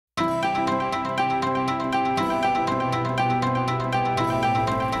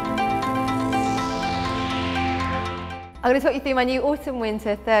I'm going to talk you through my new Autumn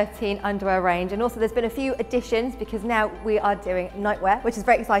Winter 13 underwear range, and also there's been a few additions because now we are doing nightwear, which is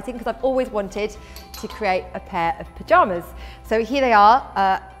very exciting because I've always wanted to create a pair of pyjamas. So here they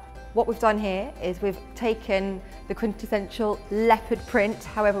are. What we've done here is we've taken the quintessential leopard print,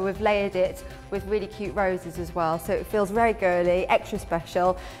 however we've layered it with really cute roses as well, so it feels very girly, extra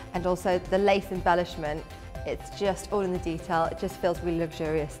special, and also the lace embellishment, it's just all in the detail, it just feels really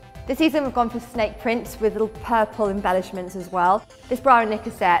luxurious. This season we've gone for snake prints with little purple embellishments as well. This bra and knicker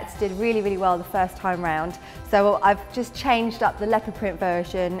set did really well the first time round, so I've just changed up the leopard print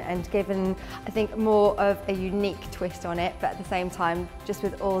version and given, I think, more of a unique twist on it, but at the same time just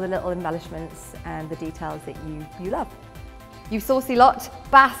with all the little embellishments and the details that you love. You saucy lot,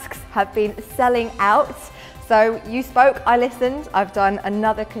 basques have been selling out. So you spoke, I listened, I've done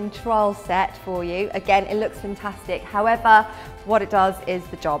another control set for you. Again, it looks fantastic. However, what it does is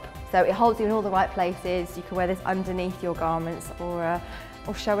the job. So it holds you in all the right places. You can wear this underneath your garments or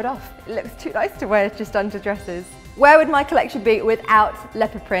show it off. It looks too nice to wear just under dresses. Where would my collection be without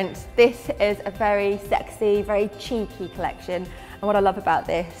leopard print? This is a very sexy, very cheeky collection. And what I love about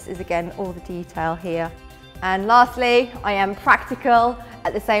this is, again, all the detail here. And lastly, I am practical.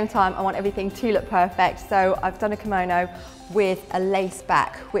 At the same time, I want everything to look perfect. So I've done a kimono with a lace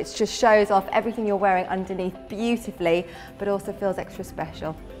back, which just shows off everything you're wearing underneath beautifully, but also feels extra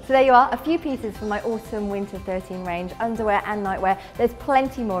special. So there you are, a few pieces from my Autumn Winter 13 range, underwear and nightwear. There's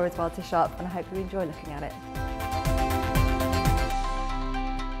plenty more as well to shop, and I hope you enjoy looking at it.